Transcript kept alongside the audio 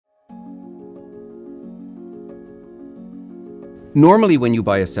Normally when you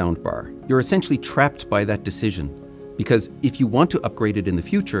buy a soundbar, you're essentially trapped by that decision, because if you want to upgrade it in the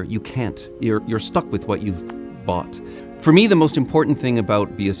future, you can't. You're stuck with what you've bought. For me, the most important thing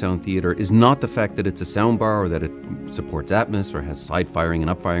about Beosound Theater is not the fact that it's a soundbar or that it supports Atmos or has side-firing and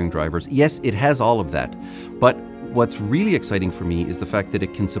up-firing drivers. Yes, it has all of that, but what's really exciting for me is the fact that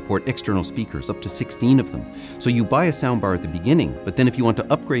it can support external speakers, up to 16 of them. So you buy a soundbar at the beginning, but then if you want to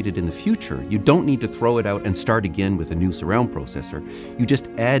upgrade it in the future, you don't need to throw it out and start again with a new surround processor. You just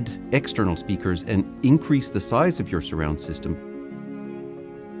add external speakers and increase the size of your surround system.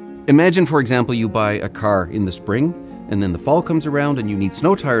 Imagine, for example, you buy a car in the spring, and then the fall comes around and you need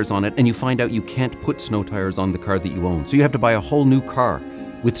snow tires on it, and you find out you can't put snow tires on the car that you own. So you have to buy a whole new car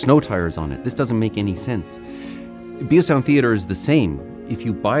with snow tires on it. This doesn't make any sense. Beosound Theater is the same. If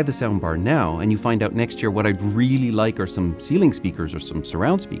you buy the soundbar now and you find out next year what I'd really like are some ceiling speakers or some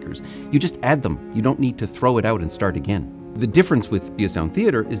surround speakers, you just add them. You don't need to throw it out and start again. The difference with Beosound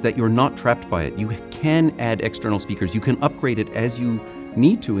Theater is that you're not trapped by it. You can add external speakers. You can upgrade it as you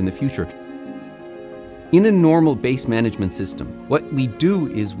need to in the future. In a normal bass management system, what we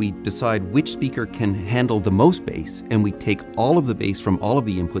do is we decide which speaker can handle the most bass, and we take all of the bass from all of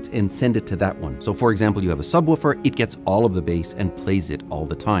the inputs and send it to that one. So for example, you have a subwoofer, it gets all of the bass and plays it all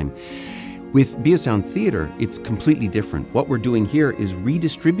the time. With Beosound Theater, it's completely different. What we're doing here is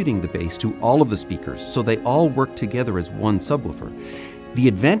redistributing the bass to all of the speakers, so they all work together as one subwoofer. The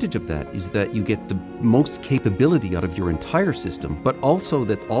advantage of that is that you get the most capability out of your entire system, but also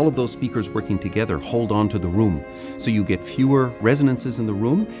that all of those speakers working together hold on to the room. So you get fewer resonances in the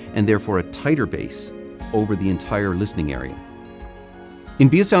room and therefore a tighter bass over the entire listening area. In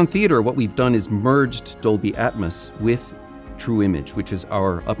Beosound Theater, what we've done is merged Dolby Atmos with True Image, which is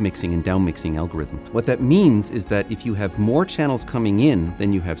our upmixing and downmixing algorithm. What that means is that if you have more channels coming in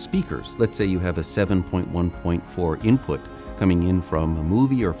than you have speakers, let's say you have a 7.1.4 input coming in from a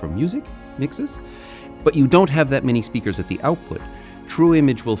movie or from music mixes, but you don't have that many speakers at the output, True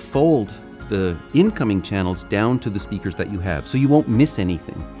Image will fold the incoming channels down to the speakers that you have, so you won't miss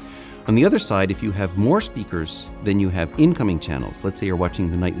anything. On the other side, if you have more speakers than you have incoming channels, let's say you're watching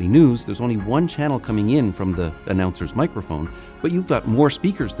the nightly news, there's only one channel coming in from the announcer's microphone, but you've got more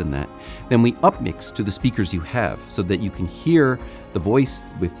speakers than that, then we upmix to the speakers you have so that you can hear the voice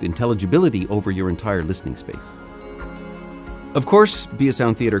with intelligibility over your entire listening space. Of course,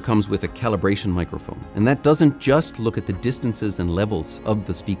 Beosound Theater comes with a calibration microphone, and that doesn't just look at the distances and levels of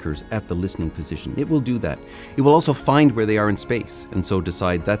the speakers at the listening position. It will do that. It will also find where they are in space, and so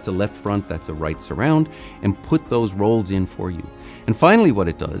decide that's a left front, that's a right surround, and put those rolls in for you. And finally what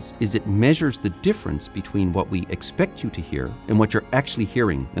it does is it measures the difference between what we expect you to hear and what you're actually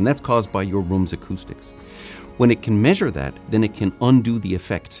hearing, and that's caused by your room's acoustics. When it can measure that, then it can undo the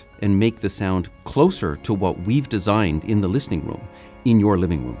effect and make the sound closer to what we've designed in the listening room, in your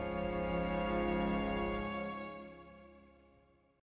living room.